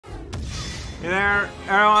Hey there,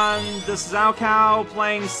 everyone, this is Cow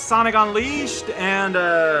playing Sonic Unleashed, and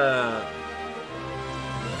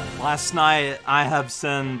last night I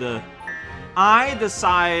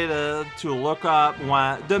decided to look up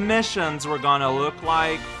what the missions were gonna look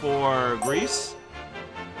like for Greece.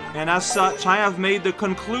 And as such, I have made the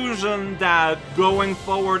conclusion that going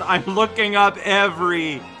forward, I'm looking up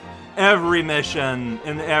every mission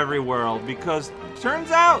in every world, because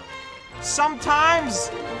turns out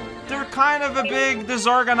sometimes they're kind of a big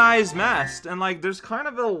disorganized mess, and like there's kind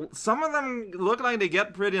of some of them look like they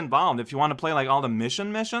get pretty involved if you want to play like all the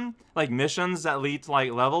missions that lead to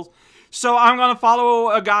like levels. So I'm gonna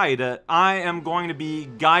follow a guide. I am going to be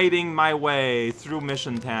guiding my way through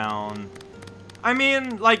Mission Town. I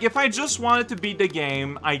mean, like, if I just wanted to beat the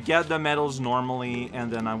game, I get the medals normally, and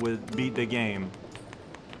then I would beat the game.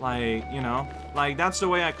 Like, you know, like, that's the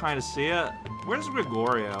way I kind of see it. Where's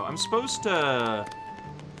Gregorio? I'm supposed to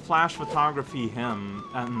flash photography him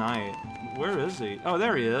at night. Where is he? Oh,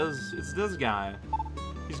 there he is. It's this guy.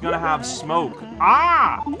 He's gonna have smoke.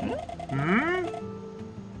 Ah! Hmm?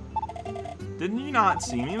 Didn't you not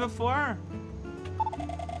see me before?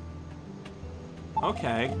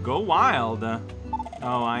 Okay, go wild.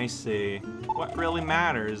 Oh, I see. What really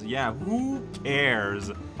matters? Yeah, who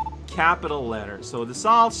cares? Capital letter. So this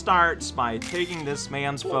all starts by taking this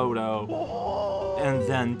man's photo and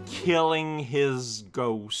then killing his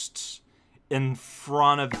ghosts in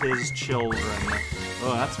front of his children.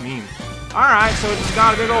 Oh, that's mean. Alright, so it's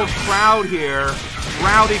got a big old crowd here.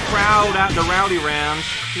 Rowdy crowd at the Rowdy Ranch.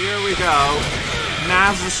 Here we go.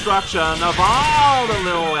 Mass destruction of all the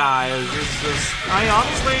little guys. It's just, I mean,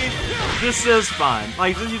 honestly, this is fun.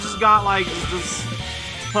 Like, you just got like this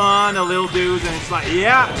ton of little dudes, and it's like,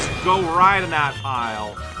 yeah, just go right in that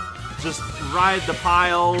pile. Just ride the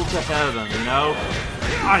pile to heaven, you know?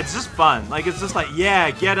 Oh, it's just fun. Like, it's just like, yeah,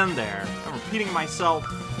 get in there. I'm repeating myself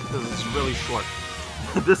because it's really short.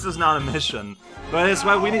 This is not a mission, but it's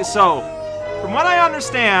what we need. So, from what I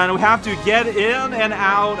understand, we have to get in and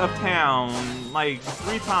out of town like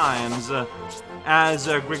 3 times as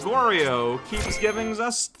Gregorio keeps giving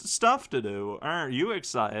us stuff to do. Aren't you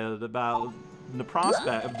excited about the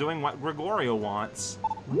prospect of doing what Gregorio wants?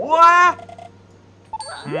 What?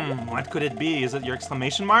 What could it be? Is it your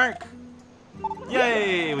exclamation mark?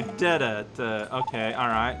 Yay, we did it. Okay,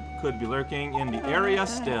 alright. Could be lurking in the area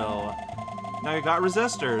still. Now you got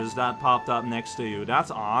resistors that popped up next to you.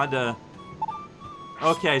 That's odd.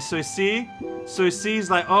 Okay, so you see? So you see, he's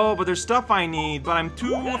like, oh, but there's stuff I need, but I'm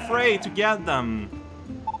too afraid to get them.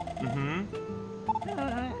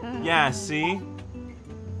 Yeah, see?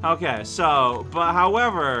 Okay, so, but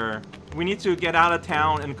however, we need to get out of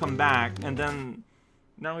town and come back, and then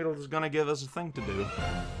now it's gonna give us a thing to do.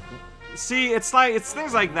 See, it's like, it's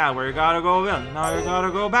things like that where you gotta go in, now you gotta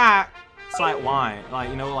go back. It's like, why? Like,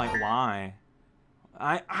 you know, like, why?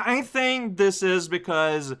 I think this is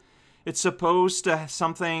because it's supposed to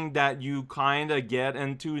something that you kind of get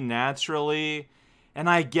into naturally, and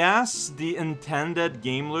I guess the intended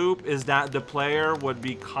game loop is that the player would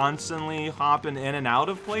be constantly hopping in and out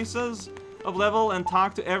of places of level and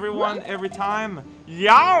talk to everyone every time.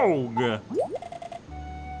 Yaug!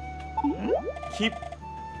 Keep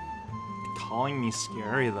calling me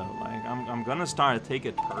scary though. Like, I'm gonna start to take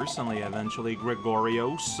it personally eventually,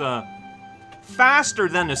 Gregorios. Faster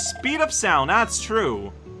than the speed of sound, that's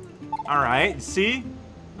true. Alright, see?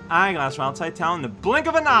 Eyeglass from outside town in the blink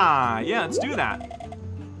of an eye. Yeah, let's do that.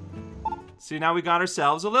 See, now we got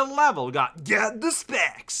ourselves a little level. We got get the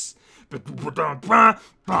specs. Okay,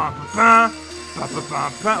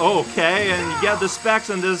 and you get the specs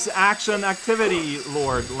in this action activity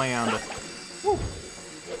lord land.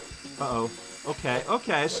 Uh-oh. Okay,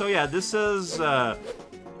 okay, so yeah, this is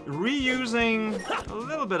reusing a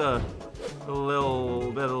little bit of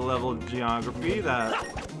level geography that,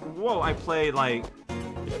 whoa, I played like,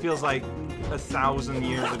 it feels like 1,000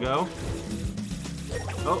 years ago.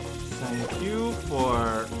 Oh, thank you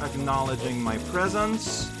for acknowledging my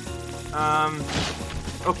presence.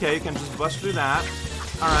 Okay, you can just bust through that.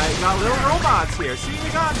 Alright, got little robots here. See, we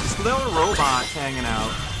got just little robots hanging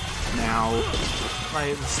out now.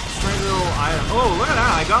 Like, strange little item. Oh, look at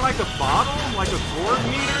that. I got like a bottle, like a gourd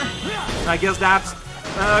meter. I guess that's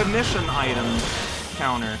a mission item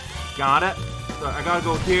counter. Got it. So I gotta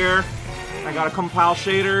go here. I gotta compile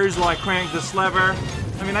shaders while I crank this lever.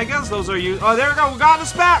 I mean, I guess those are used. Oh, there we go. We got the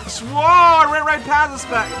specs. Whoa, I ran right past the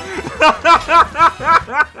spec.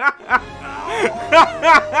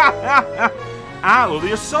 Ow,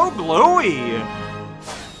 you're so glowy.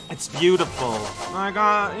 It's beautiful. I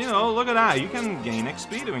got, you know, look at that. You can gain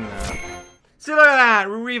XP doing that. See, look at that!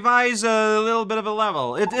 Revise a little bit of a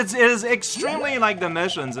level. It is extremely like the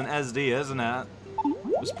missions in SD, isn't it?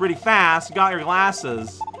 It was pretty fast. You got your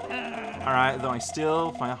glasses. Alright, though I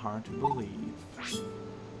still find it hard to believe.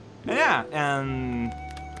 And yeah, and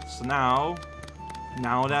so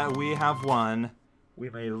now that we have won,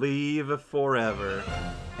 we may leave forever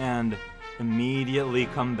and immediately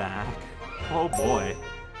come back. Oh boy.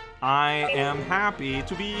 I am happy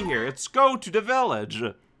to be here. Let's go to the village.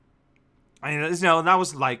 I mean, you know, that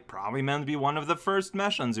was like probably meant to be one of the first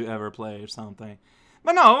missions you ever play or something.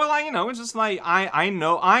 But no, like, you know, it's just like, I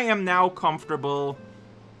know I am now comfortable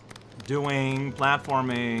doing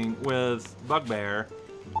platforming with Bugbear.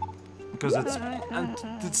 Because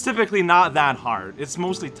it's typically not that hard. It's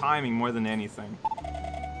mostly timing more than anything.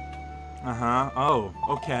 Oh,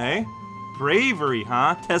 okay. Bravery,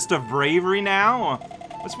 huh? Test of bravery now?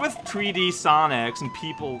 What's with 3D Sonics and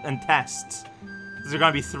people and tests? Is there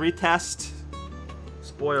gonna be 3 tests?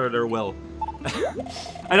 Spoiler, there will.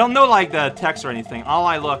 I don't know like the text or anything. All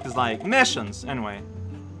I looked is like missions. Anyway,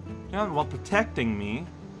 yeah, while protecting me.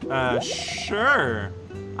 Sure.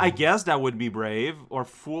 I guess that would be brave or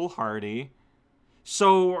foolhardy.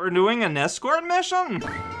 So we're doing an escort mission?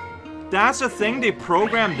 That's a thing they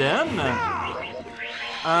programmed in?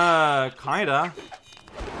 Kinda.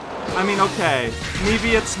 I mean, okay.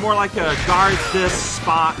 Maybe it's more like a guard this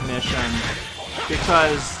spot mission.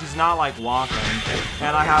 Because he's not like walking.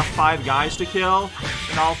 And I have 5 guys to kill.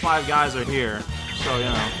 And all 5 guys are here. So, you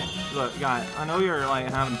know. Look, guy, I know you're like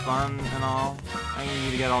having fun and all. I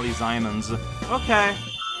need to get all these diamonds. Okay.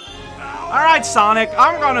 Alright, Sonic,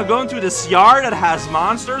 I'm gonna go into this yard that has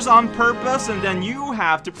monsters on purpose, and then you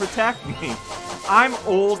have to protect me. I'm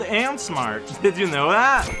old and smart. Did you know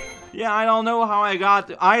that? Yeah, I don't know how I got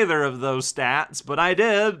either of those stats, but I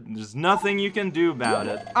did. There's nothing you can do about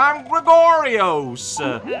it. I'm gregorios!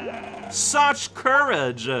 Such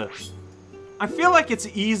courage! I feel like it's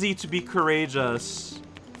easy to be courageous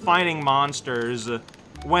fighting monsters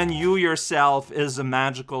when you yourself is a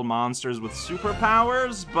magical monsters with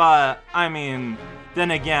superpowers, but, I mean,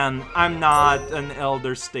 then again, I'm not an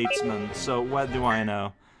elder statesman, so what do I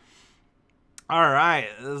know? Alright,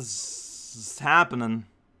 this is happening.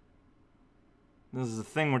 This is the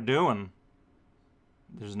thing we're doing.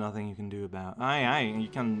 There's nothing you can do about it. You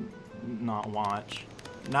can not watch.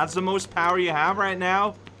 That's the most power you have right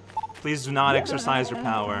now? Please do not exercise your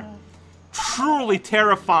power. Truly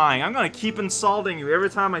terrifying. I'm gonna keep insulting you every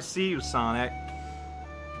time I see you, Sonic.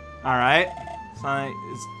 Alright. Sonic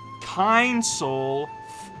is kind soul.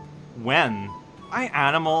 When?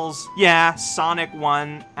 Animals. Yeah, Sonic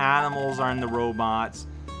 1. Animals are in the robots.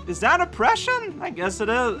 Is that oppression? I guess it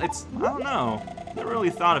is. It's, I don't know. Never really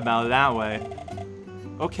thought about it that way.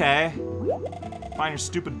 Okay. Find your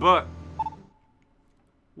stupid book.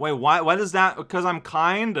 Wait, why does that? Because I'm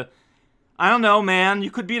kind? I don't know, man. You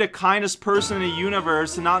could be the kindest person in the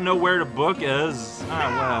universe and not know where the book is.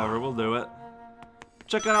 Ah, whatever. We'll do it.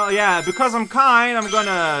 Check it out. Yeah, because I'm kind, I'm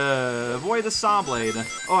gonna avoid the saw blade.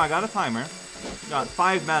 Oh, I got a timer. Got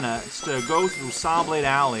 5 minutes to go through Saw Blade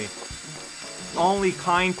Alley. Only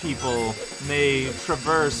kind people may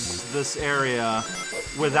traverse this area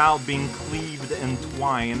without being cleaved in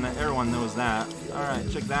twine. Everyone knows that. Alright,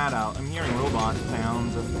 check that out. I'm hearing robot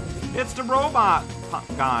sounds. It's the robot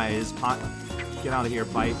guys. Get out of here,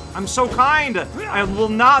 bike. I'm so kind! I will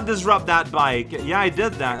not disrupt that bike. Yeah, I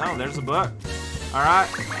did that. Oh, there's a book. Alright.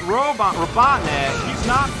 Robotnik, he's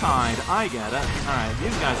not kind. I get it. Alright,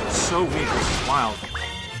 these guys are so weak. This is wild.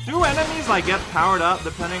 Do enemies, like, get powered up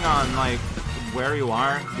depending on, like, where you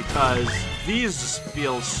are? Because these just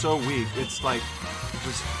feel so weak. It's, like,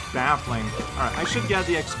 just baffling. Alright, I should get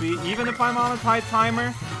the XP, even if I'm on a tight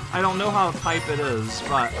timer. I don't know how type it is,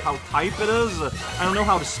 but how type it is, I don't know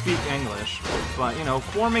how to speak English. But, you know,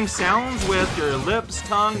 forming sounds with your lips,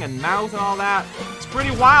 tongue, and mouth and all that, it's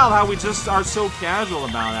pretty wild how we just are so casual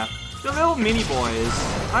about that. The little mini boys,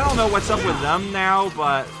 I don't know what's up with them now,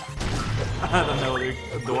 but I don't know, they're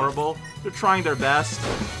adorable. They're trying their best.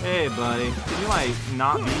 Hey, buddy, can you, like,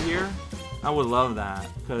 not be here? I would love that,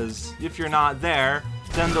 because if you're not there,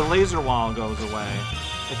 then the laser wall goes away.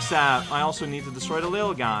 Except, I also need to destroy the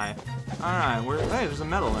little guy. Alright, hey, there's a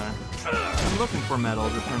medal there. I'm looking for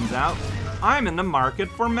medals, it turns out. I'm in the market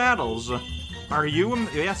for medals. Are you?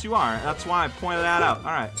 Yes, you are. That's why I pointed that out.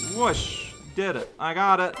 Alright, whoosh. Did it. I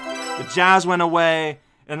got it. The jazz went away,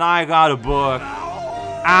 and I got a book.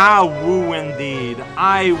 Ah, woo indeed.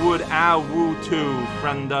 I would woo too,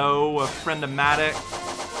 friendo, friendomatic,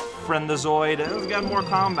 friendazoid. Let's get more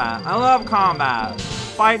combat. I love combat.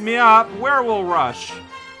 Fight me up, where will rush?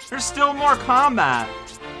 There's still more combat.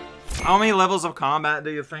 How many levels of combat do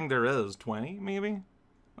you think there is? 20, maybe?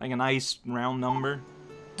 Like a nice round number?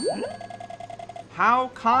 How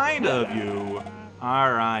kind of you.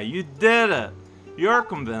 Alright, you did it. You're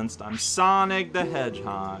convinced I'm Sonic the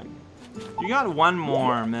Hedgehog. You got one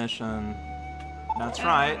more mission. That's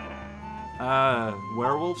right.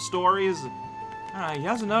 Werewolf stories? Alright,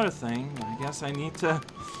 here's another thing. I guess I need to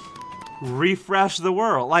refresh the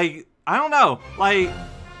world. Like, I don't know. Like,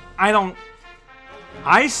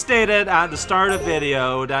 I stated at the start of the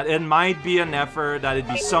video that it might be an effort, that it'd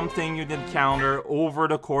be something you'd encounter over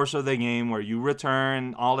the course of the game where you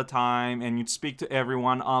return all the time and you'd speak to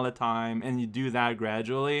everyone all the time and you do that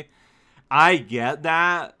gradually. I get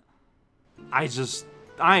that.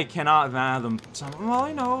 I cannot fathom something. Well,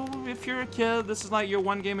 you know, if you're a kid, this is like your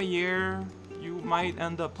one game a year. You might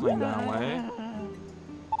end up playing that way.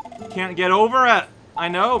 Can't get over it. I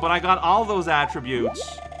know, but I got all those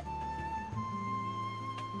attributes.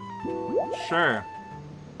 Sure.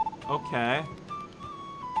 Okay.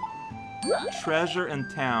 Treasure in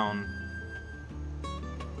town.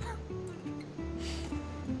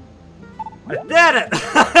 I did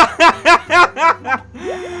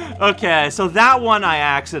it! Okay, so that one I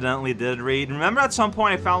accidentally did read. Remember at some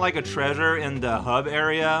point I found like a treasure in the hub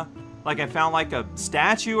area? Like I found like a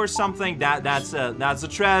statue or something? That's it. That's a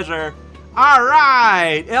treasure.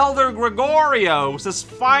 Alright! Elder Gregorios has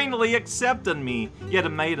finally accepted me. Yet a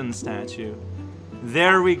maiden statue.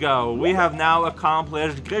 There we go. We have now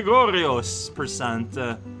accomplished Gregorios percent.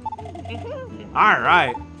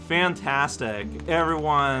 Alright. Fantastic.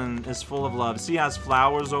 Everyone is full of love. See, he has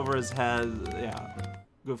flowers over his head. Yeah.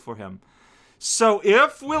 Good for him. So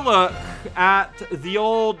if we look at the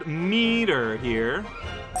old meter here.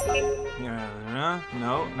 No,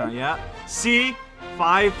 not yet. See?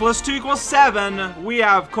 5 plus 2 equals 7. We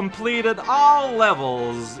have completed all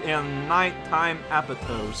levels in nighttime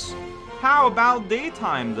AtS. How about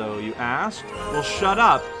daytime, though, you asked? Well, shut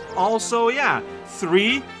up. Also, yeah,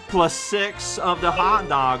 3 plus 6 of the hot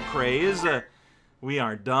dog craze. We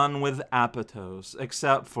are done with AtS,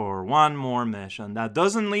 except for one more mission. That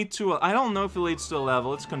doesn't lead to I don't know if it leads to a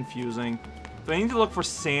level. It's confusing. But I need to look for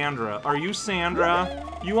Sandra. Are you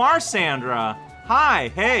Sandra? You are Sandra. Hi,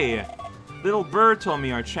 hey. Little bird told me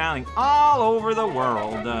you're channeling all over the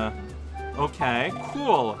world. Okay,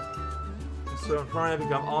 cool. So in front of you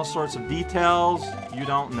got all sorts of details you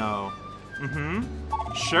don't know.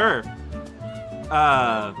 Sure.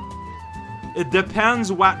 It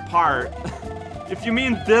depends what part. If you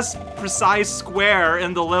mean this precise square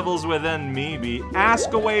in the levels within, maybe.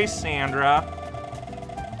 Ask away, Sandra.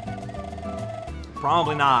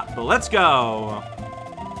 Probably not, but let's go.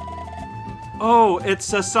 Oh, it's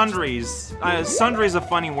sundries. Sundry's a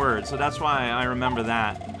funny word, so that's why I remember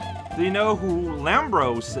that. Do you know who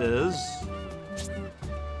Lambros is?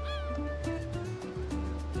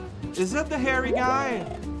 Is that the hairy guy?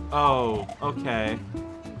 Oh, okay.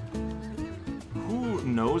 Who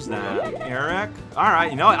knows that? Eric?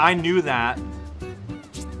 Alright, you know what? I knew that.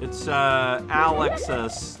 It's,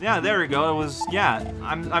 Alexis. Yeah, there we go. It was, yeah.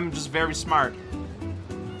 I'm just very smart.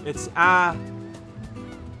 It's,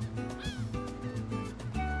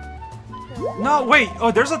 No, wait! Oh,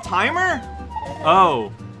 there's a timer?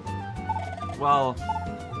 Oh. Well,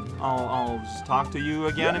 I'll just talk to you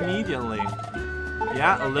again immediately.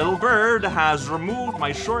 Yeah, a little bird has removed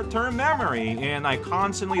my short-term memory, and I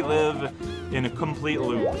constantly live in a complete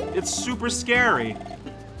loop. It's super scary.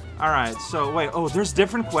 Alright, so, wait, oh, there's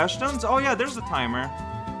different questions? Oh, yeah, there's a timer.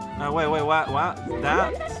 Wait, what?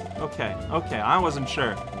 That? Okay, I wasn't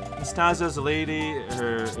sure. Nastasia's a lady,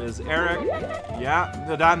 her is Eric.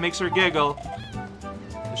 Yeah, that makes her giggle.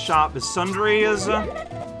 The shop is sundries.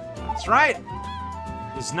 That's right.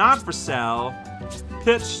 It's not for sale.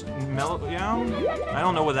 Pitch mellow, yeah? I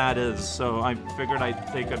don't know what that is, so I figured I'd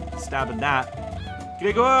take a stab at that.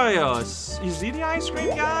 Gregorios. Is he the ice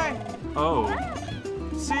cream guy? Oh.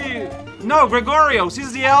 See, no, Gregorios,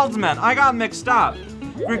 he's the Eldsman. I got mixed up.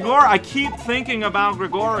 I keep thinking about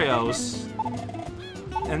Gregorios.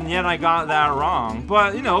 And yet I got that wrong.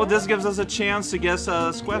 But, you know, this gives us a chance to guess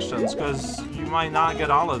questions, because you might not get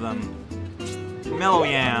all of them. Mellow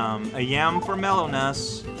yam. A yam for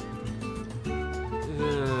mellowness.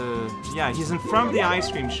 Yeah, he's in front of the ice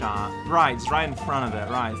cream shop. Right, it's right in front of it.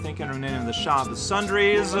 Right, thinking of the name of the shop. The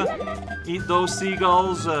sundries. Eat those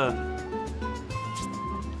seagulls.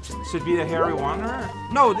 Should be the hairy wanderer?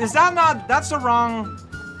 No, is that not... That's the wrong...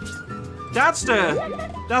 That's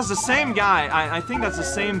the same guy. I think that's the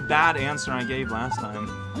same bad answer I gave last time.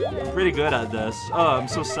 I'm pretty good at this. Oh, I'm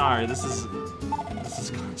so sorry. This is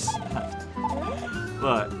concept.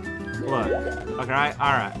 Look. Okay,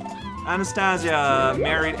 alright. Anastasia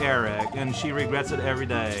married Eric, and she regrets it every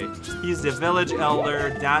day. He's the village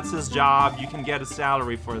elder, that's his job, you can get a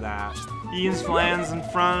salary for that. He eats flans in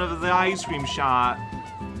front of the ice cream shop.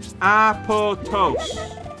 Apotos.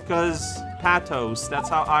 Because patos, that's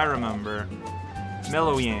how I remember.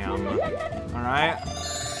 Mellowyam. Alright?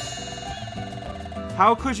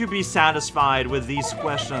 How could you be satisfied with these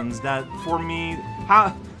questions that for me...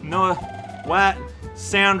 How... No... What?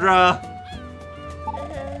 Sandra...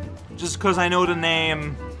 Just because I know the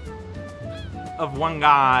name of one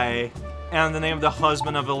guy and the name of the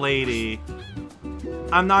husband of a lady.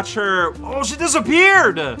 I'm not sure... Oh, she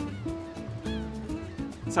disappeared!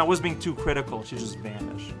 So I was being too critical. She just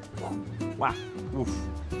vanished. Wow. Woof.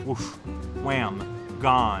 Woof. Wham.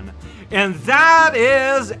 Gone. And that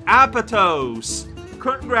is Apatos.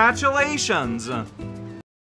 Congratulations.